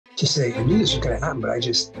to say, I knew this was going to happen, but I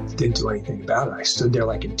just didn't do anything about it. I stood there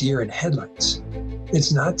like a deer in headlights.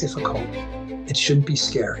 It's not difficult. It shouldn't be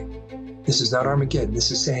scary. This is not Armageddon.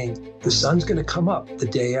 This is saying the sun's going to come up the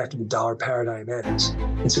day after the dollar paradigm ends.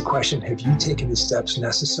 It's a question, have you taken the steps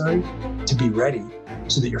necessary to be ready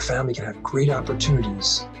so that your family can have great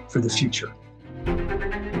opportunities for the future?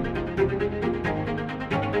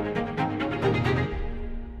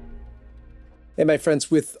 Hey, my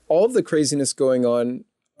friends, with all of the craziness going on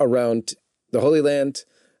around the Holy Land,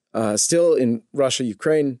 still in Russia,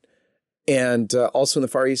 Ukraine, and also in the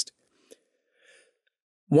Far East,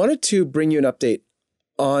 wanted to bring you an update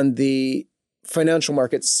on the financial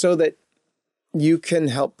markets so that you can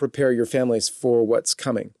help prepare your families for what's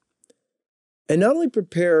coming. And not only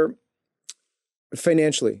prepare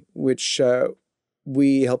financially, which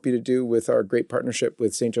we help you to do with our great partnership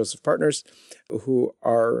with St. Joseph Partners, who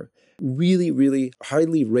are really, really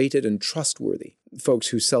highly rated and trustworthy folks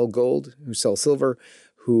who sell gold, who sell silver,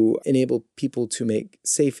 who enable people to make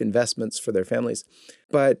safe investments for their families,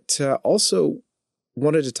 but also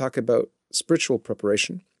wanted to talk about spiritual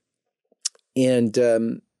preparation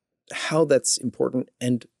and how that's important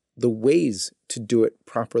and the ways to do it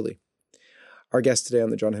properly. Our guest today on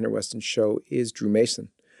the John Henry Weston Show is Drew Mason,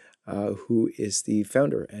 who is the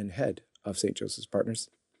founder and head of St. Joseph's Partners.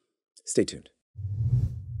 Stay tuned.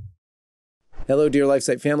 Hello, dear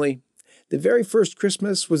LifeSite family. The very first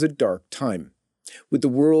Christmas was a dark time, with the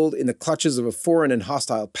world in the clutches of a foreign and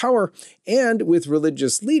hostile power, and with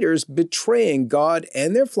religious leaders betraying God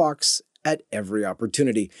and their flocks at every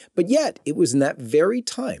opportunity. But yet, it was in that very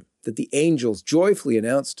time that the angels joyfully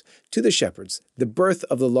announced to the shepherds the birth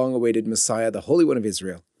of the long-awaited Messiah, the Holy One of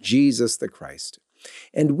Israel, Jesus the Christ.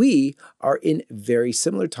 And we are in very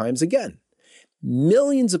similar times again.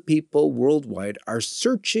 Millions of people worldwide are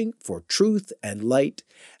searching for truth and light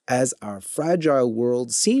as our fragile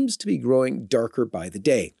world seems to be growing darker by the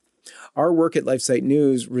day. Our work at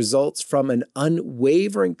LifeSiteNews results from an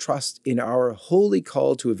unwavering trust in our holy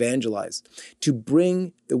call to evangelize, to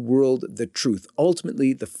bring the world the truth,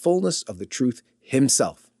 ultimately the fullness of the truth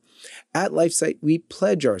himself. At LifeSite, we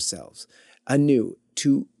pledge ourselves anew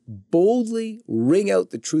to boldly ring out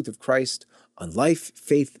the truth of Christ on life,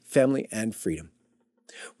 faith, family, and freedom.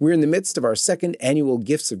 We're in the midst of our second annual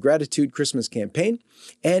Gifts of Gratitude Christmas campaign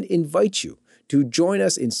and invite you to join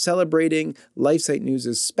us in celebrating LifeSite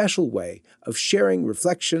News' special way of sharing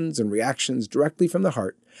reflections and reactions directly from the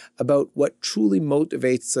heart about what truly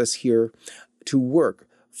motivates us here to work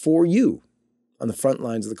for you on the front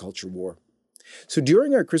lines of the culture war. So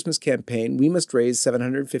during our Christmas campaign, we must raise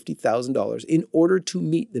 $750,000 in order to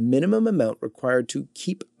meet the minimum amount required to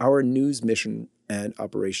keep our news mission and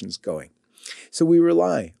operations going. So we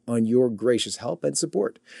rely on your gracious help and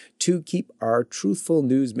support to keep our truthful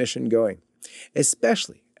news mission going,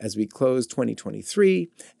 especially as we close 2023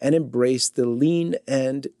 and embrace the lean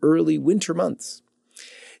and early winter months.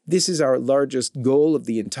 This is our largest goal of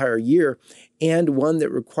the entire year and one that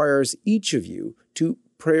requires each of you to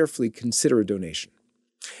prayerfully consider a donation.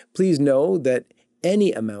 Please know that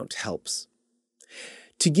any amount helps.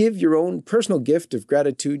 To give your own personal gift of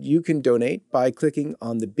gratitude, you can donate by clicking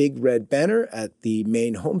on the big red banner at the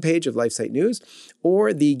main homepage of LifeSite News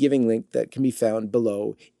or the giving link that can be found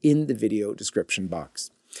below in the video description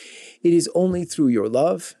box. It is only through your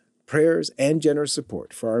love, prayers, and generous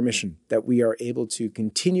support for our mission that we are able to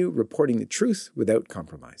continue reporting the truth without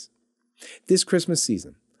compromise. This Christmas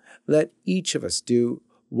season, let each of us do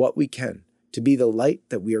what we can to be the light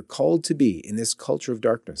that we are called to be in this culture of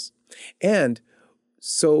darkness, and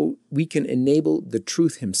so we can enable the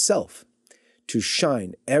truth himself to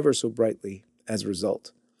shine ever so brightly as a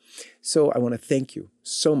result. So I want to thank you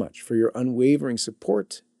so much for your unwavering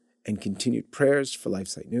support and continued prayers for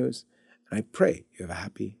LifeSite News. And I pray you have a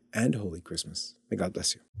happy and holy Christmas. May God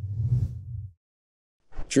bless you.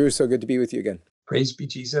 Drew, so good to be with you again. Praise be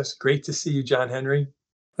Jesus. Great to see you, John Henry.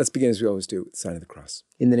 Let's begin as we always do with the sign of the cross.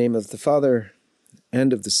 In the name of the Father,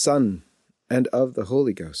 and of the Son, and of the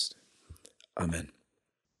Holy Ghost. Amen.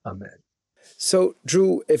 Amen. So,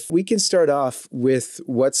 Drew, if we can start off with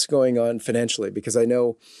what's going on financially, because I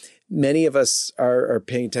know many of us are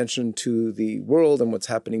paying attention to the world and what's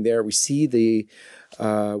happening there. We see the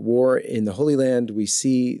war in the Holy Land. We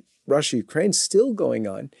see Russia, Ukraine still going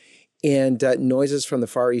on, and noises from the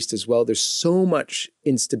Far East as well. There's so much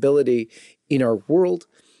instability in our world.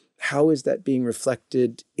 How is that being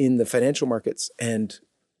reflected in the financial markets? And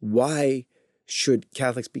why should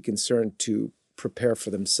Catholics be concerned to prepare for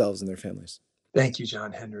themselves and their families? Thank you,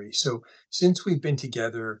 John Henry. So since we've been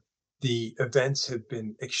together, the events have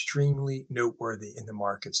been extremely noteworthy in the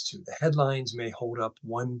markets too. The headlines may hold up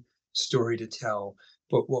one story to tell,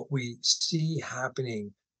 But what we see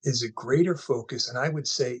happening is a greater focus, and I would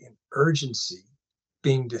say an urgency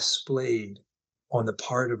being displayed on the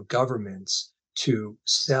part of governments to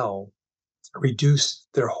reduce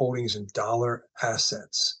their holdings in dollar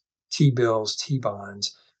assets, T-bills,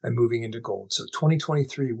 T-bonds, and moving into gold. So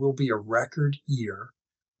 2023 will be a record year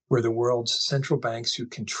where the world's central banks, who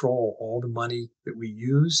control all the money that we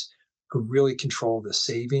use, who really control the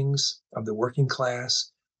savings of the working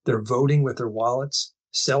class, they're voting with their wallets,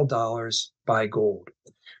 sell dollars, buy gold.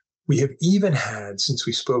 We have even had, since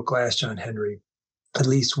we spoke last, John Henry, at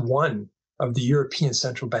least one of the European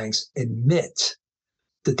central banks admit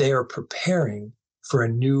that they are preparing for a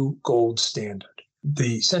new gold standard.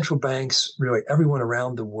 The central banks, really everyone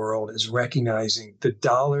around the world, is recognizing the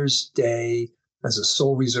dollar's day as a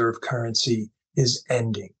sole reserve currency is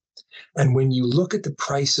ending. And when you look at the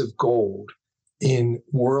price of gold in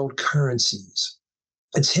world currencies,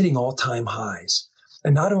 it's hitting all-time highs.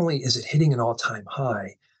 And not only is it hitting an all-time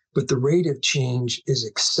high, but the rate of change is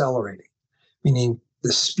accelerating, meaning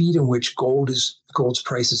the speed in which gold's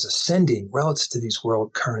price is ascending relative to these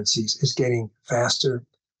world currencies is getting faster.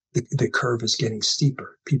 The curve is getting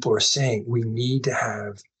steeper. People are saying we need to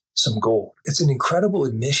have some gold. It's an incredible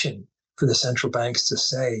admission for the central banks to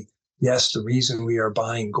say, yes, the reason we are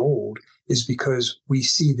buying gold is because we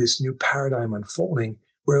see this new paradigm unfolding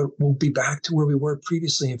where we'll be back to where we were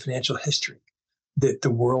previously in financial history, that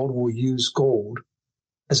the world will use gold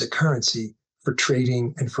as a currency for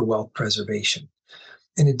trading and for wealth preservation.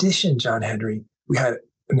 In addition, John Henry, we had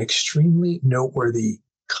an extremely noteworthy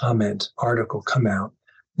article come out,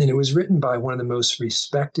 and it was written by one of the most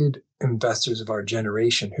respected investors of our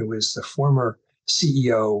generation, who is the former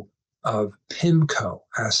CEO of PIMCO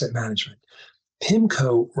Asset Management.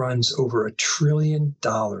 PIMCO runs over $1 trillion.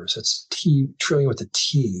 That's trillion with a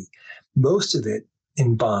T, most of it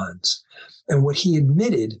in bonds. And what he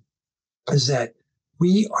admitted is that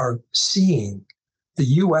we are seeing the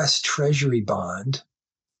U.S. Treasury bond,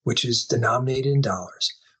 which is denominated in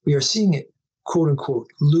dollars, we are seeing it, quote unquote,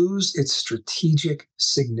 lose its strategic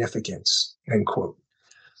significance, end quote.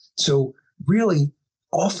 So really,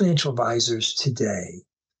 all financial advisors today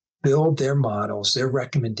build their models, their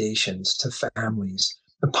recommendations to families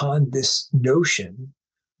upon this notion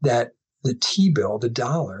that the T-bill, the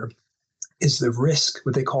dollar, is the risk,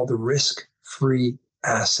 what they call the risk-free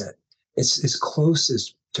asset. It's as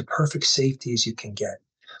close to perfect safety as you can get.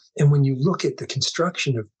 And when you look at the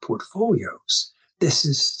construction of portfolios, this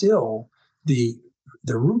is still the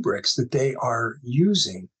rubrics that they are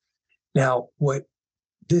using. Now, what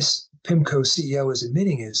this PIMCO CEO is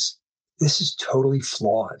admitting is this is totally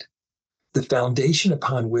flawed. The foundation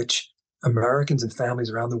upon which Americans and families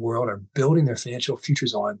around the world are building their financial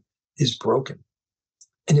futures on is broken.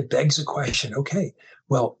 And it begs the question, okay,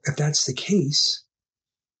 well, if that's the case,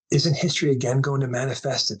 isn't history again going to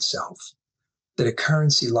manifest itself? That a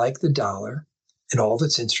currency like the dollar and all of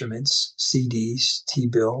its instruments, CDs,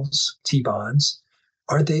 T-bills, T-bonds,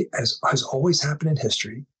 are they, as has always happened in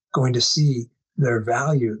history, going to see their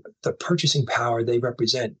value, the purchasing power they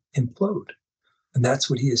represent, implode? And that's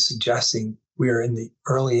what he is suggesting we are in the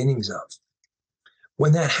early innings of.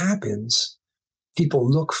 When that happens, people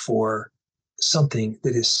look for something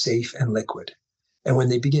that is safe and liquid. And when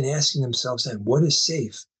they begin asking themselves then, what is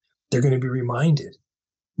safe? They're going to be reminded,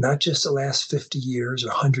 not just the last 50 years or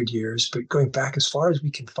 100 years, but going back as far as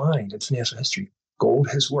we can find in financial history, gold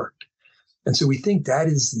has worked. And so we think that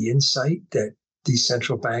is the insight that these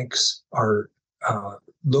central banks are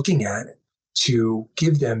looking at to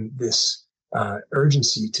give them this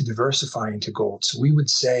urgency to diversify into gold. So we would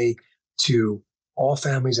say to all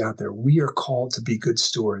families out there, we are called to be good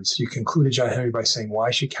stewards. You concluded, John Henry, by saying,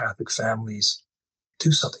 why should Catholic families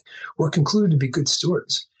do something? We're concluded to be good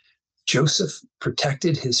stewards. Joseph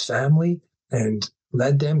protected his family and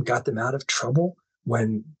led them, got them out of trouble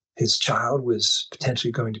when his child was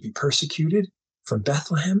potentially going to be persecuted from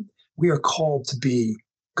Bethlehem. We are called to be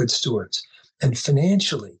good stewards. And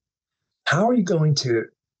financially, how are you going to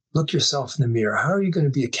look yourself in the mirror? How are you going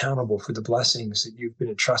to be accountable for the blessings that you've been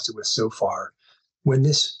entrusted with so far when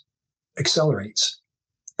this accelerates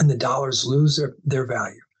and the dollars lose their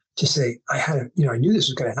value? To say, I knew this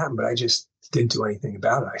was going to happen, but I just didn't do anything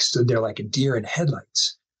about it. I stood there like a deer in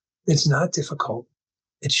headlights. It's not difficult.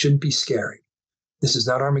 It shouldn't be scary. This is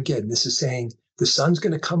not Armageddon. This is saying the sun's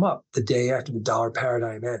going to come up the day after the dollar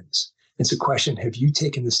paradigm ends. It's a question, have you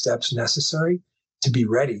taken the steps necessary to be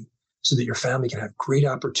ready so that your family can have great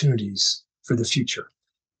opportunities for the future?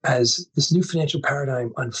 As this new financial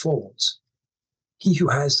paradigm unfolds, he who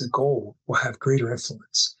has the goal will have greater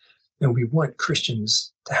influence. And we want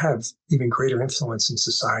Christians to have even greater influence in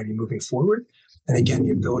society moving forward. And again,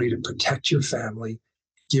 the ability to protect your family,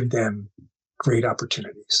 give them great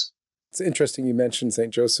opportunities. It's interesting you mentioned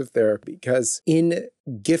St. Joseph there, because in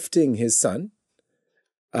gifting his son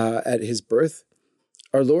at his birth,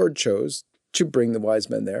 our Lord chose to bring the wise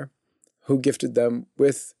men there, who gifted them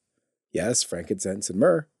with, yes, frankincense and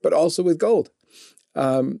myrrh, but also with gold,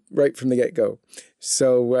 right from the get-go.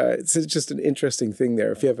 So it's just an interesting thing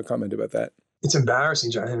there, if you have a comment about that. It's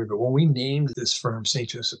embarrassing, John Henry, but when we named this firm St.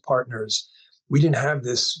 Joseph Partners, we didn't have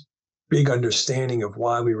this big understanding of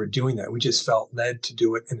why we were doing that. We just felt led to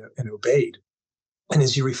do it and obeyed. And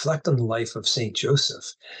as you reflect on the life of St. Joseph,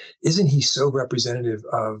 isn't he so representative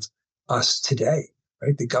of us today,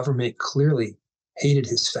 right? The government clearly hated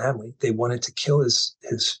his family. They wanted to kill his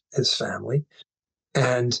family.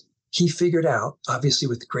 And he figured out, obviously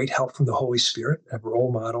with great help from the Holy Spirit, a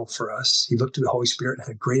role model for us. He looked to the Holy Spirit and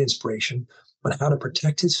had great inspiration on how to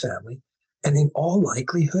protect his family. And in all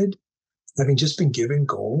likelihood, having just been given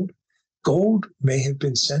gold may have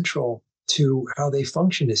been central to how they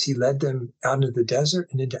functioned as he led them out into the desert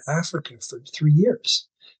and into Africa for 3 years.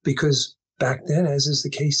 Because back then, as is the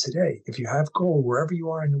case today, if you have gold wherever you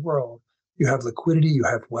are in the world, you have liquidity, you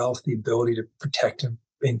have wealth, the ability to protect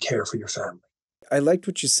and care for your family. I liked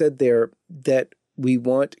what you said there, that we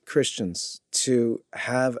want Christians to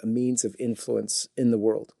have a means of influence in the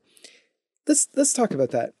world. Let's talk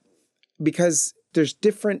about that, because there's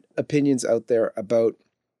different opinions out there about,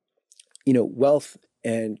 wealth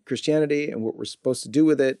and Christianity and what we're supposed to do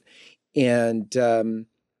with it. And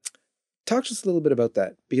talk to us a little bit about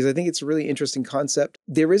that, because I think it's a really interesting concept.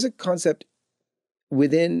 There is a concept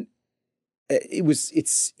within,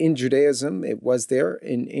 it's in Judaism, it was there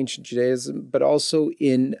in ancient Judaism, but also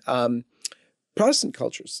in Protestant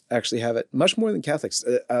cultures actually have it, much more than Catholics,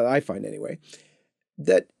 I find anyway,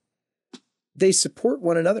 that they support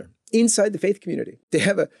one another inside the faith community. They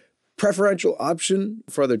have a preferential option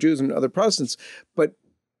for other Jews and other Protestants, but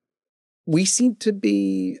we seem to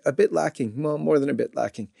be a bit lacking, well, more than a bit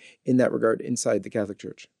lacking in that regard inside the Catholic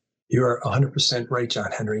Church. You're 100% right,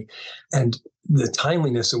 John Henry. And the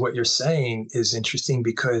timeliness of what you're saying is interesting,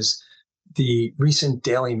 because the recent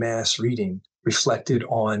daily Mass reading reflected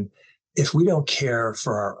on, if we don't care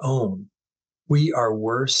for our own, we are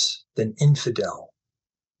worse than infidel,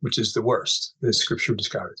 which is the worst, the scripture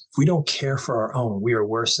describes. If we don't care for our own, we are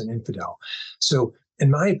worse than infidel. So in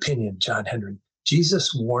my opinion, John Henry,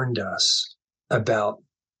 Jesus warned us about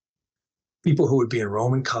people who would be in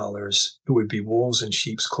Roman collars, who would be wolves in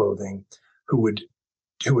sheep's clothing, who would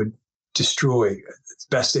destroy as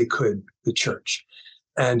best they could the church.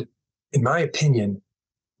 And in my opinion,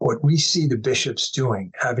 what we see the bishops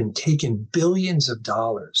doing, having taken billions of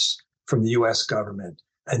dollars from the U.S. government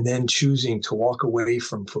and then choosing to walk away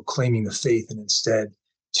from proclaiming the faith and instead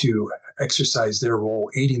to exercise their role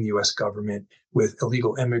aiding the U.S. government with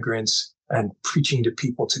illegal immigrants and preaching to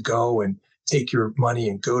people to go and take your money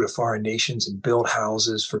and go to foreign nations and build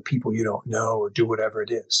houses for people you don't know or do whatever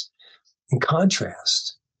it is. In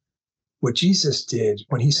contrast, what Jesus did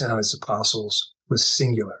when he sent out his apostles was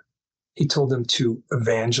singular. He told them to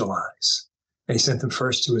evangelize, and he sent them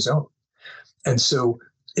first to his own. And so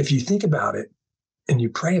if you think about it and you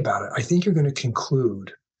pray about it, I think you're going to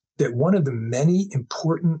conclude that one of the many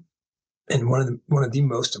important and one of the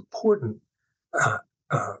most important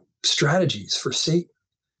strategies for Satan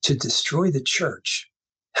to destroy the church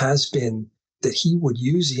has been that he would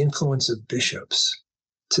use the influence of bishops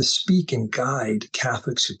to speak and guide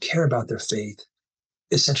Catholics who care about their faith,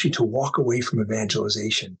 essentially to walk away from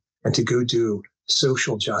evangelization and to go do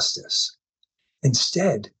social justice.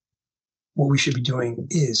 Instead, what we should be doing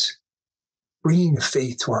is bringing the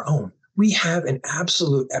faith to our own. We have an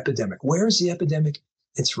absolute epidemic. Where is the epidemic?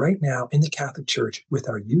 It's right now in the Catholic Church with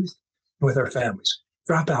our youth and with our families.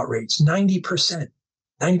 Dropout rates, 90%.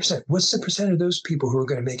 90%. What's the percent of those people who are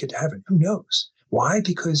going to make it to heaven? Who knows? Why?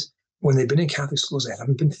 Because when they've been in Catholic schools, they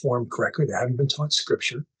haven't been formed correctly. They haven't been taught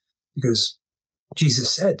scripture, because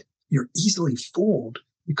Jesus said, you're easily fooled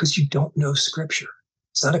because you don't know scripture.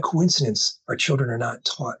 It's not a coincidence our children are not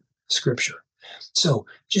taught scripture. So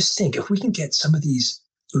just think, if we can get some of these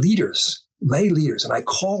leaders, lay leaders, and I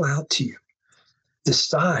call out to you,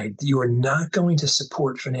 decide that you are not going to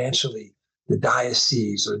support financially the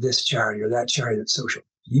diocese or this charity or that charity that's social.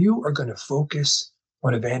 You are going to focus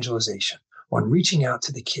on evangelization, on reaching out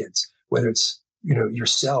to the kids, whether it's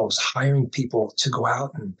yourselves hiring people to go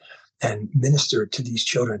out and minister to these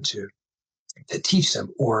children, to teach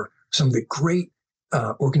them, or some of the great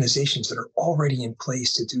organizations that are already in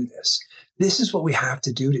place to do this. This is what we have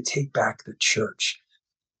to do to take back the church.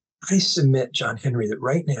 I submit, John Henry, that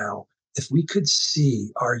right now, if we could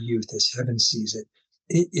see our youth as heaven sees it,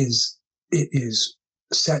 it is it is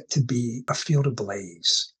set to be a field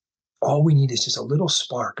ablaze. All we need is just a little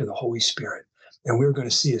spark of the Holy Spirit. And we're going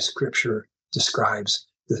to see, as Scripture describes,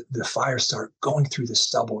 the fire start going through the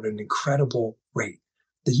stubble at an incredible rate.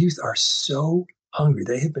 The youth are so hungry.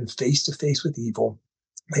 They have been face to face with evil.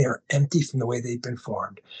 They are empty from the way they've been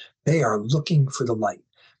formed. They are looking for the light.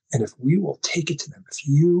 And if we will take it to them, if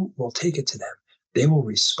you will take it to them, they will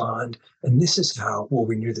respond. And this is how we'll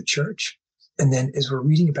renew the church. And then, as we're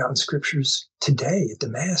reading about in scriptures today at the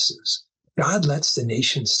masses, God lets the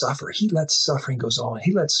nations suffer. He lets suffering goes on.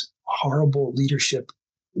 He lets horrible leadership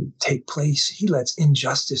take place. He lets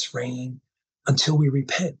injustice reign until we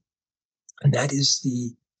repent. And that is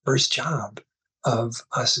the first job of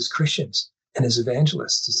us as Christians and as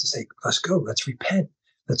evangelists, is to say, let's go, let's repent,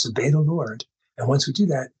 let's obey the Lord. And once we do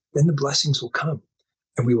that, then the blessings will come,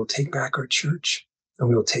 and we will take back our church, and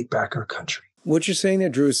we will take back our country. What you're saying there,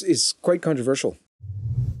 Drew, is quite controversial.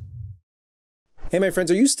 Hey, my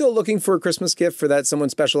friends, are you still looking for a Christmas gift for that someone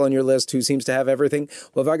special on your list who seems to have everything?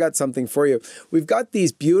 Well, have I got something for you. We've got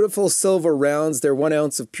these beautiful silver rounds. They're 1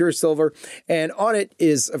 ounce of pure silver. And on it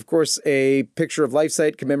is, of course, a picture of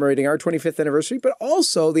LifeSite commemorating our 25th anniversary, but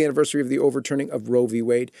also the anniversary of the overturning of Roe v.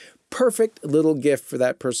 Wade. Perfect little gift for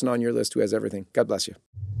that person on your list who has everything. God bless you.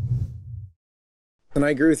 And I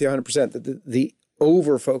agree with you 100% that the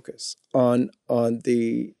over-focus on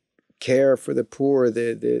the care for the poor,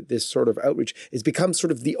 this sort of outreach, has become sort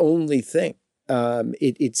of the only thing.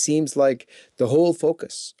 It seems like the whole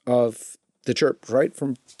focus of the church, right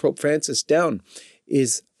from Pope Francis down,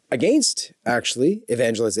 is against actually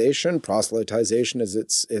evangelization, proselytization, as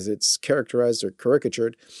it's characterized or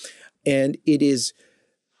caricatured, and it is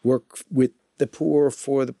work with the poor,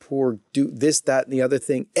 for the poor, do this, that, and the other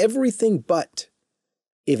thing, everything but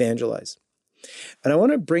evangelize. And I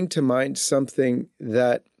want to bring to mind something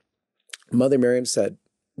that Mother Miriam said,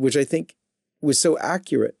 which I think was so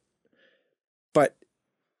accurate, but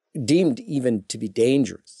deemed even to be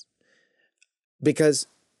dangerous. Because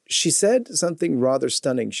she said something rather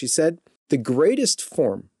stunning. She said, the greatest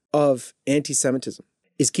form of anti-Semitism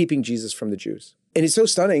is keeping Jesus from the Jews. And it's so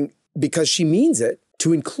stunning because she means it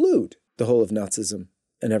to include the whole of Nazism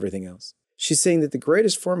and everything else. She's saying that the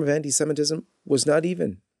greatest form of anti-Semitism was not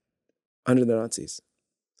even under the Nazis.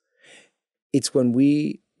 It's when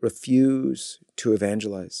we refuse to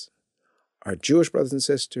evangelize our Jewish brothers and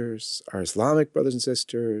sisters, our Islamic brothers and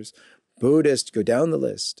sisters, Buddhist, go down the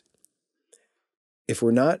list. If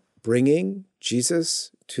we're not bringing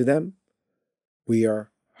Jesus to them, we are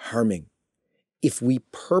harming. If we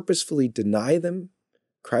purposefully deny them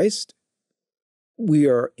Christ, we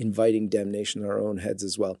are inviting damnation in our own heads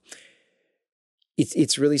as well.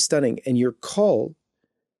 It's really stunning. And your call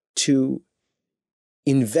to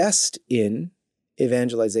invest in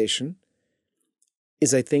evangelization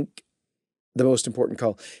is, I think, the most important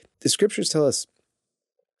call. The scriptures tell us,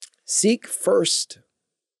 seek first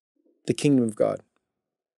the kingdom of God,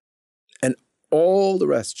 and all the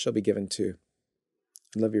rest shall be given to you.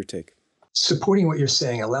 I love your take. Supporting what you're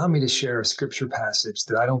saying, allow me to share a scripture passage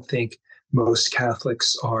that I don't think most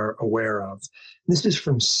Catholics are aware of. This is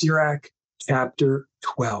from Sirach chapter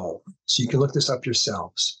 12. So you can look this up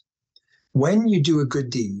yourselves. When you do a good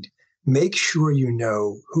deed, make sure you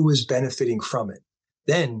know who is benefiting from it.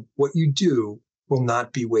 Then what you do will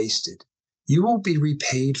not be wasted. You will be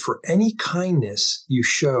repaid for any kindness you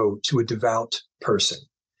show to a devout person.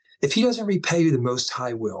 If he doesn't repay you, the Most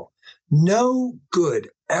High will. No good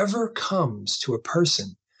ever comes to a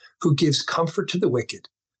person who gives comfort to the wicked.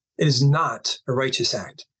 It is not a righteous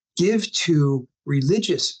act. Give to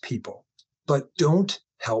religious people, but don't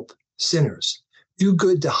help sinners. Do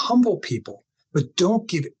good to humble people, but don't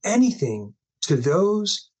give anything to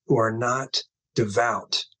those who are not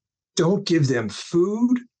devout. Don't give them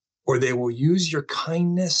food, or they will use your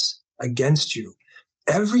kindness against you.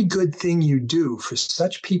 Every good thing you do for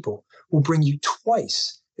such people will bring you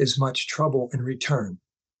twice as much trouble in return.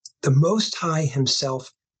 The Most High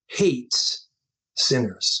himself hates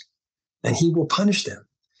sinners, and he will punish them.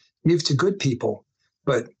 Give to good people,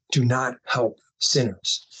 but do not help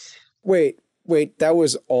sinners. Wait, that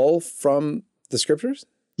was all from the scriptures?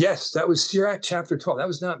 Yes, that was Sirach chapter 12. That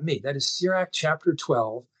was not me. That is Sirach chapter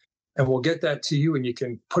 12. And we'll get that to you, and you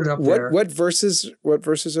can put it up there. What verses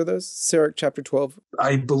are those? Sirach chapter 12?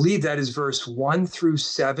 I believe that is verse 1 through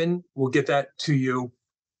 7. We'll get that to you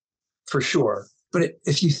for sure. But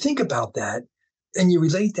if you think about that, and you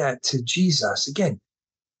relate that to Jesus, again,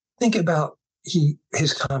 think about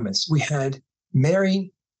his comments. We had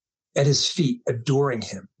Mary at his feet adoring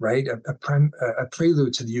him, right? A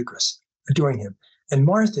prelude to the Eucharist, adoring him. And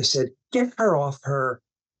Martha said, get her off her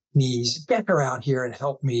knees, get her out here and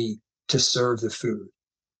help me to serve the food.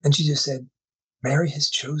 And she just said, Mary has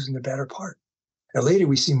chosen the better part. And later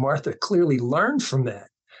we see Martha clearly learn from that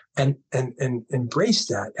and embrace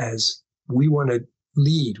that as we want to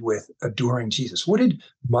lead with adoring Jesus. What did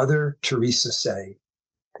Mother Teresa say,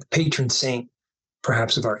 the patron saint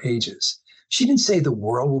perhaps of our ages? She didn't say the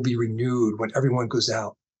world will be renewed when everyone goes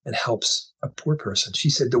out and helps a poor person. She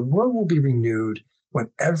said the world will be renewed when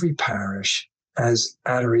every parish has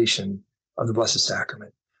adoration of the Blessed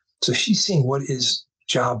Sacrament. So she's seeing what is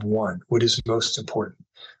job one, what is most important.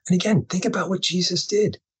 And again, think about what Jesus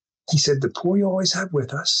did. He said, the poor you always have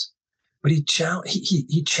with us, but he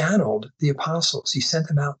channeled the apostles. He sent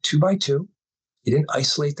them out 2 by 2. He didn't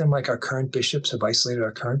isolate them like our current bishops have isolated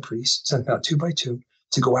our current priests, sent them out 2 by 2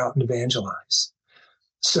 to go out and evangelize.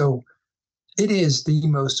 So it is the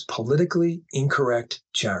most politically incorrect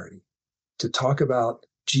charity to talk about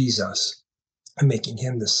Jesus and making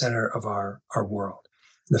him the center of our world.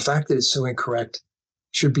 And the fact that it's so incorrect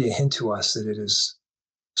should be a hint to us that it is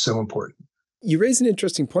so important. You raise an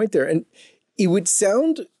interesting point there, and it would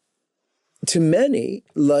sound to many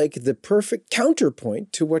like the perfect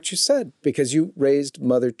counterpoint to what you said, because you raised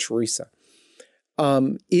Mother Teresa.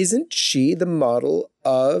 Isn't she the model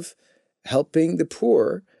of helping the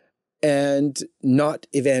poor and not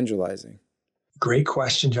evangelizing? Great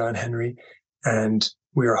question, John Henry. And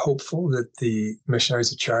we are hopeful that the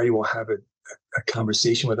Missionaries of Charity will have a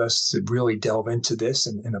conversation with us to really delve into this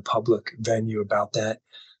in a public venue about that.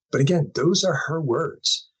 But again, those are her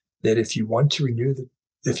words, that if you want to renew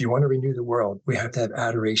the world, we have to have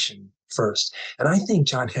adoration first. And I think,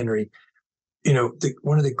 John Henry,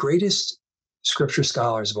 one of the greatest scripture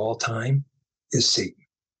scholars of all time is Satan,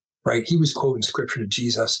 right? He was quoting scripture to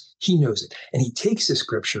Jesus. He knows it. And he takes the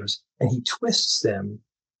scriptures and he twists them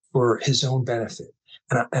for his own benefit.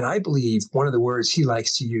 And I believe one of the words he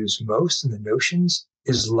likes to use most in the notions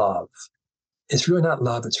is love. It's really not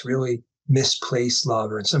love. It's really misplaced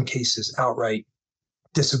love, or in some cases, outright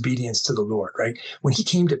disobedience to the Lord, right? When he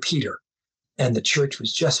came to Peter and the church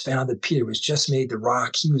was just founded, Peter was just made the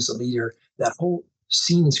rock, he was the leader, that whole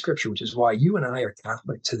scene in scripture, which is why you and I are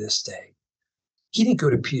Catholic to this day. He didn't go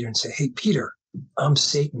to Peter and say, hey, Peter, I'm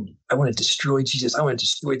Satan. I want to destroy Jesus. I want to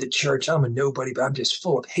destroy the church. I'm a nobody, but I'm just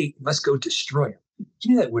full of hate. Let's go destroy him. He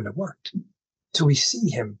knew that wouldn't have worked. So we see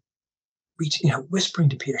him whispering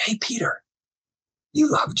to Peter, hey, Peter, you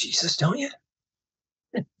love Jesus, don't you?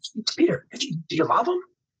 Peter, do you love him?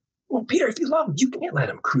 Well, Peter, if you love him, you can't let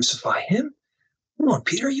him crucify him. Come on,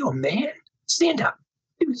 Peter, are you a man? Stand up.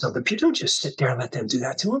 Do something, Peter. Don't just sit there and let them do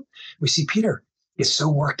that to him. We see Peter get so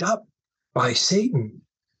worked up by Satan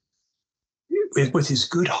with his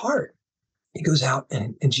good heart. He goes out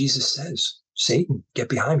and Jesus says, Satan, get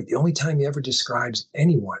behind me. The only time he ever describes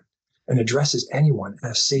anyone and addresses anyone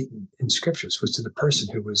as Satan in scriptures was to the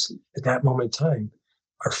person who was at that moment in time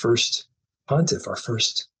our first pontiff, our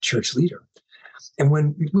first church leader. And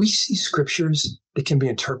when we see scriptures that can be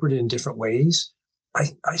interpreted in different ways,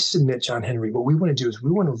 I submit, John Henry, what we want to do is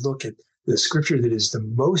we want to look at the scripture that is the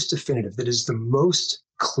most definitive, that is the most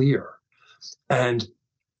clear, and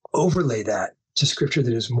overlay that to scripture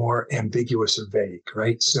that is more ambiguous or vague,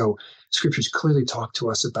 right? So scriptures clearly talk to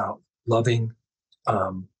us about loving.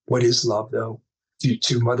 What is love, though?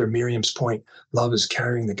 To Mother Miriam's point, love is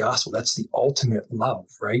carrying the gospel. That's the ultimate love,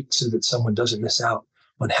 right? So that someone doesn't miss out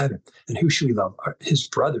on heaven. And who should we love? His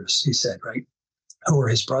brothers, he said, right? Who are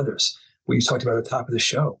his brothers? We talked about at the top of the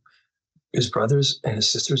show. His brothers and his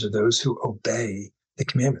sisters are those who obey the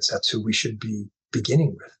commandments. That's who we should be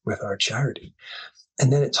beginning with our charity.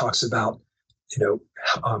 And then it talks about,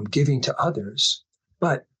 giving to others.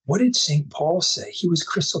 But what did St. Paul say? He was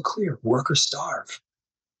crystal clear, work or starve.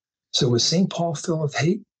 So was St. Paul full of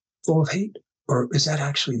hate, or is that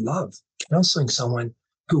actually love? Counseling someone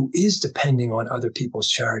who is depending on other people's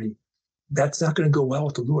charity, that's not going to go well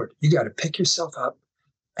with the Lord. You got to pick yourself up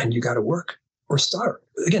and you got to work or starve.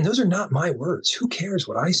 Again, those are not my words. Who cares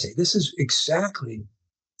what I say? This is exactly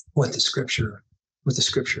what the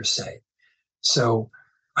scriptures say. So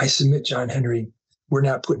I submit, John Henry, we're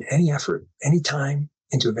not putting any effort, any time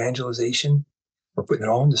into evangelization. We're putting it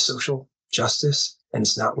all into social justice, and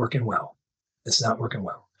it's not working well. It's not working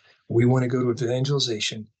well. We want to go to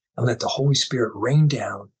evangelization and let the Holy Spirit rain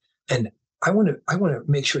down. And I want to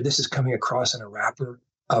make sure this is coming across in a wrapper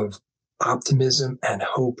of optimism and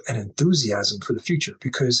hope and enthusiasm for the future,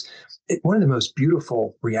 because one of the most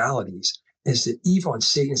beautiful realities is that evil and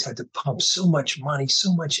Satan has had to pump so much money,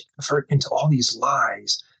 so much effort into all these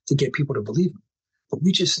lies to get people to believe them. But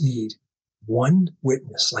we just need one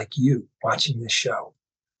witness like you watching this show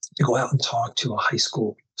to go out and talk to a high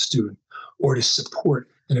school student or to support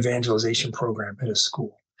an evangelization program at a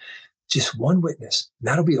school. just one witness. And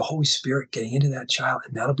that'll be the Holy Spirit getting into that child,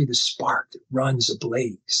 and that'll be the spark that runs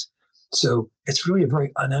ablaze. So it's really a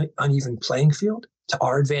very uneven playing field to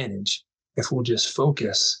our advantage if we'll just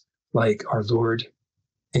focus like our Lord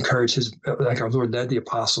like our Lord led the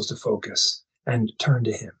apostles to focus and turn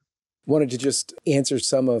to him. Wanted to just answer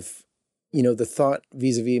some of, the thought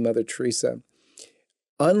vis-a-vis Mother Teresa.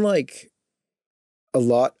 Unlike a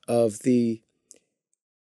lot of the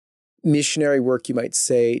missionary work, you might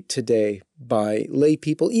say, today by lay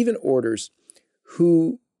people, even orders,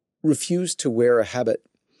 who refuse to wear a habit,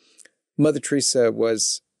 Mother Teresa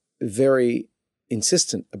was very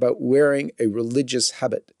insistent about wearing a religious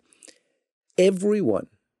habit. Everyone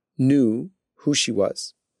knew who she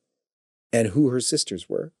was and who her sisters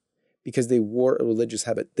were because they wore a religious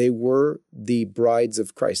habit. They were the brides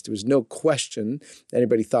of Christ. There was no question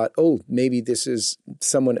anybody thought, oh, maybe this is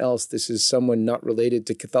someone else. This is someone not related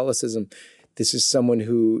to Catholicism. This is someone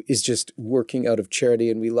who is just working out of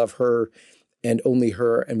charity and we love her and only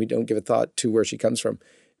her and we don't give a thought to where she comes from.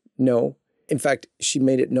 No. In fact, she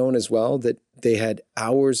made it known as well that they had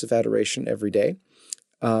hours of adoration every day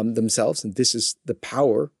themselves. And this is the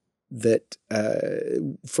power that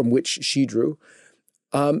from which she drew.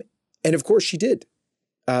 And of course she did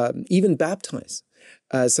even baptize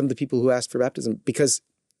some of the people who asked for baptism because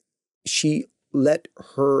she let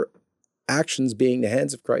her actions, being the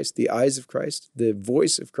hands of Christ, the eyes of Christ, the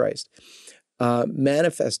voice of Christ,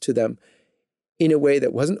 manifest to them in a way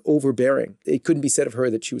that wasn't overbearing. It couldn't be said of her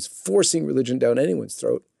that she was forcing religion down anyone's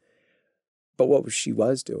throat. But what she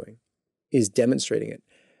was doing is demonstrating it.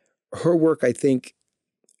 Her work, I think,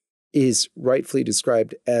 is rightfully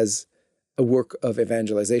described as a work of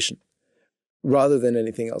evangelization rather than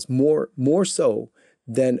anything else, more so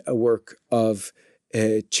than a work of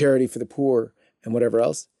charity for the poor and whatever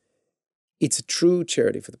else. It's a true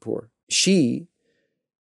charity for the poor. She,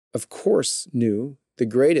 of course, knew the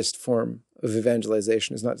greatest form of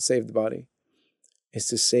evangelization is not to save the body, it's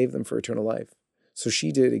to save them for eternal life. So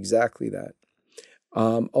she did exactly that.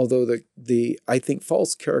 Although the I think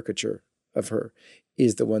false caricature of her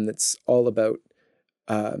is the one that's all about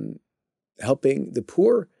helping the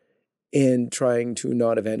poor and trying to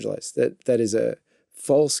not evangelize. That is a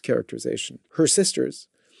false characterization. Her sisters,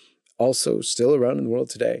 also still around in the world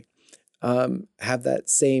today, have that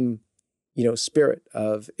same spirit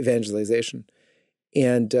of evangelization.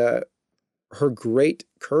 And her great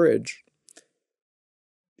courage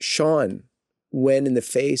shone when in the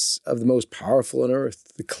face of the most powerful on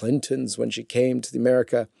earth, the Clintons, when she came to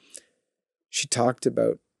America, she talked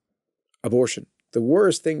about abortion, the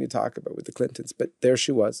worst thing to talk about with the Clintons, but there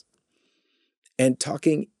she was. And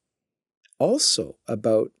talking also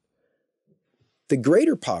about the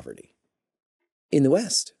greater poverty in the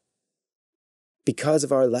West because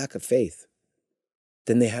of our lack of faith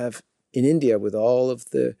than they have in India with all of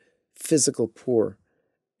the physical poor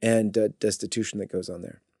and destitution that goes on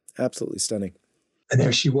there. Absolutely stunning. And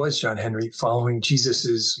there she was, John Henry, following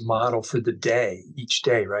Jesus's model for the day, each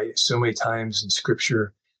day, right? So many times in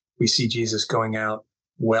Scripture, we see Jesus going out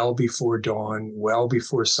well before dawn, well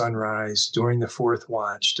before sunrise, during the fourth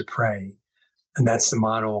watch to pray. And that's the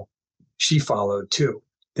model she followed too,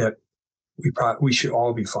 that we should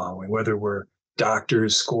all be following, whether we're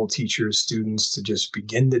doctors, school teachers, students, to just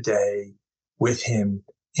begin the day with him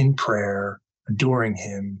in prayer, adoring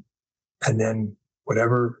him, and then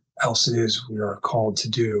whatever else it is we are called to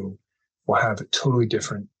do will have a totally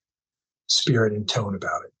different spirit and tone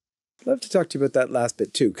about it. I'd love to talk to you about that last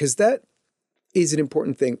bit too, because that is an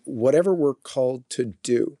important thing. Whatever we're called to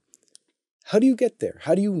do, how do you get there?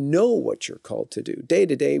 How do you know what you're called to do? Day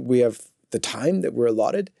to day, we have the time that we're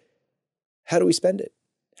allotted. How do we spend it?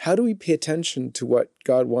 How do we pay attention to what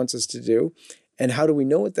God wants us to do? And how do we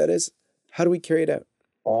know what that is? How do we carry it out?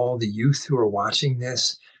 All the youth who are watching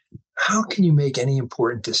this, how can you make any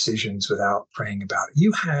important decisions without praying about it?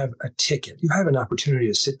 You have a ticket. You have an opportunity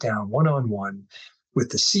to sit down one-on-one with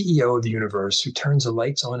the CEO of the universe who turns the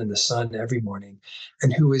lights on in the sun every morning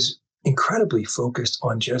and who is incredibly focused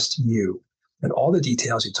on just you and all the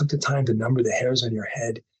details. He took the time to number the hairs on your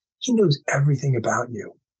head. He knows everything about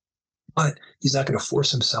you, but he's not going to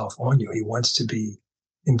force himself on you. He wants to be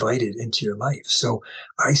invited into your life. So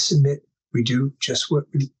I submit we do just what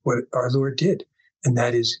our Lord did, and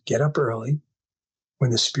that is get up early when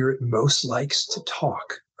the Spirit most likes to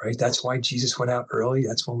talk, right? That's why Jesus went out early.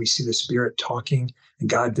 That's when we see the Spirit talking and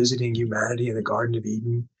God visiting humanity in the Garden of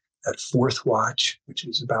Eden, that fourth watch, which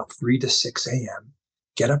is about 3 to 6 a.m.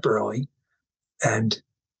 Get up early and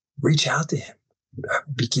reach out to him.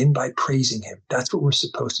 Begin by praising him. That's what we're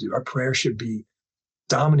supposed to do. Our prayer should be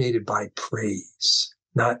dominated by praise.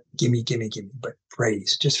 Not gimme, but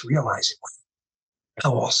praise. Just realizing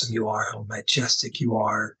how awesome you are, how majestic you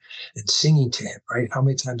are, and singing to him, right? How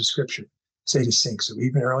many times does Scripture say to sing? So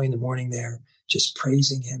even early in the morning there, just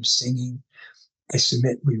praising him, singing. I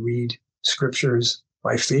submit we read scriptures.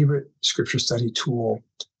 My favorite scripture study tool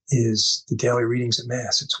is the daily readings at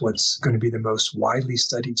Mass. It's what's going to be the most widely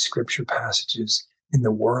studied scripture passages in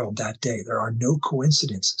the world that day. There are no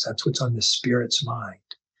coincidences. That's what's on the Spirit's mind.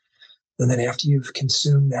 And then after you've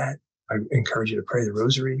consumed that, I encourage you to pray the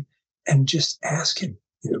rosary and just ask him,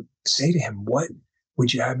 say to him, what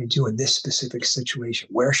would you have me do in this specific situation?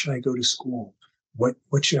 Where should I go to school? What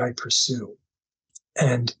should I pursue?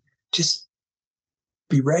 And just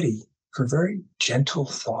be ready for very gentle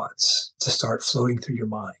thoughts to start floating through your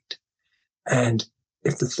mind. And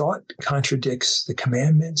if the thought contradicts the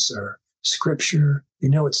commandments or scripture,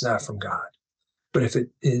 it's not from God. But if it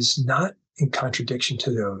is not in contradiction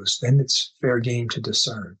to those, then it's fair game to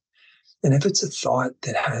discern. And if it's a thought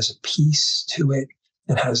that has a peace to it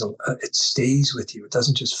and it stays with you, it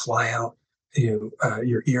doesn't just fly out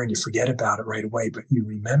your ear and you forget about it right away, but you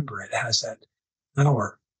remember it has that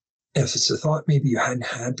power. If it's a thought maybe you hadn't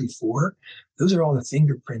had before, those are all the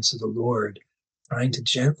fingerprints of the Lord trying to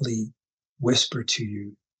gently whisper to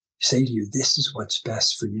you, say to you, this is what's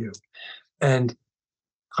best for you. And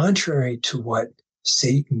contrary to what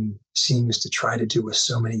Satan seems to try to do with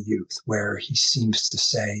so many youth, where he seems to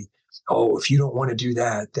say, oh, if you don't want to do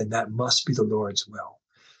that, then that must be the Lord's will.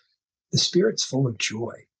 The Spirit's full of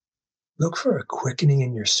joy. Look for a quickening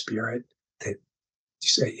in your spirit that you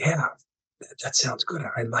say, yeah, that sounds good.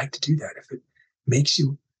 I'd like to do that. If it makes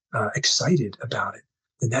you excited about it,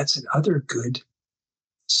 then that's another good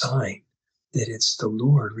sign that it's the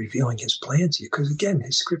Lord revealing his plans to you. Because again,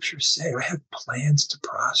 his scriptures say, I have plans to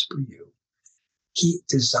prosper you. He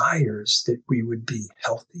desires that we would be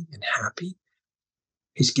healthy and happy.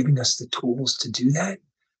 He's giving us the tools to do that.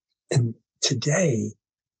 And today,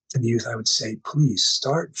 to the youth, I would say, please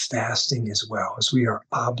start fasting as well, as we are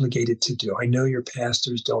obligated to do. I know your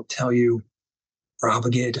pastors don't tell you we're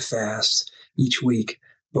obligated to fast each week,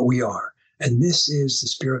 but we are. And this is the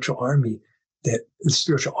spiritual armor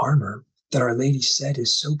that Our Lady said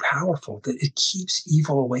is so powerful that it keeps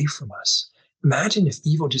evil away from us. Imagine if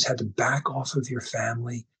evil just had to back off of your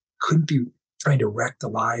family, couldn't be trying to wreck the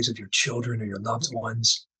lives of your children or your loved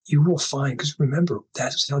ones. You will find, because remember,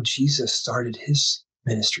 that's how Jesus started his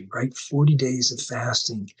ministry, right? 40 days of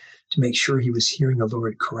fasting to make sure he was hearing the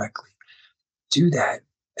Lord correctly. Do that.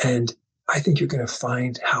 And I think you're going to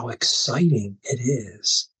find how exciting it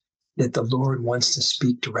is that the Lord wants to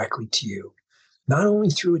speak directly to you, not only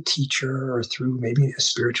through a teacher or through maybe a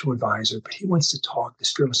spiritual advisor, but the Spirit wants to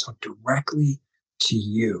talk directly to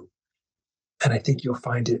you. And I think you'll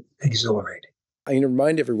find it exhilarating. I'm going to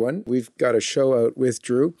remind everyone, we've got a show out with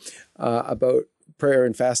Drew about prayer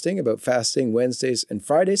and fasting, about fasting Wednesdays and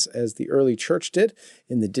Fridays, as the early church did.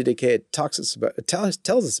 In the Didache, it tells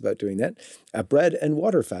us about doing that. A bread and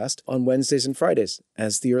water fast on Wednesdays and Fridays,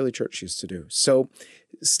 as the early church used to do. So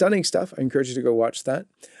stunning stuff. I encourage you to go watch that.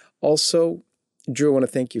 Also, Drew, I want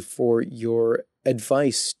to thank you for your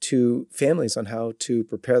advice to families on how to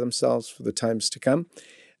prepare themselves for the times to come,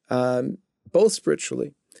 both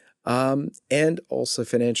spiritually and also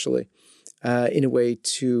financially, in a way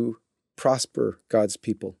to prosper God's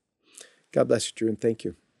people. God bless you, Drew, and thank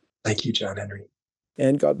you. Thank you, John Henry.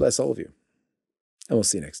 And God bless all of you. And we'll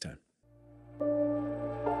see you next time.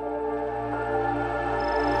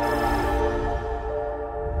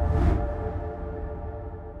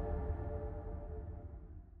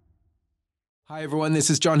 Hi, everyone. This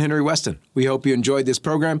is John Henry Weston. We hope you enjoyed this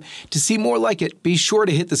program. To see more like it, be sure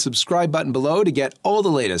to hit the subscribe button below to get all the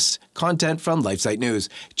latest content from LifeSiteNews.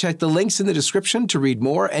 Check the links in the description to read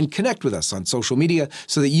more and connect with us on social media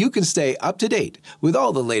so that you can stay up to date with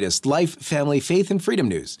all the latest life, family, faith, and freedom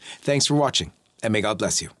news. Thanks for watching, and may God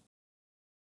bless you.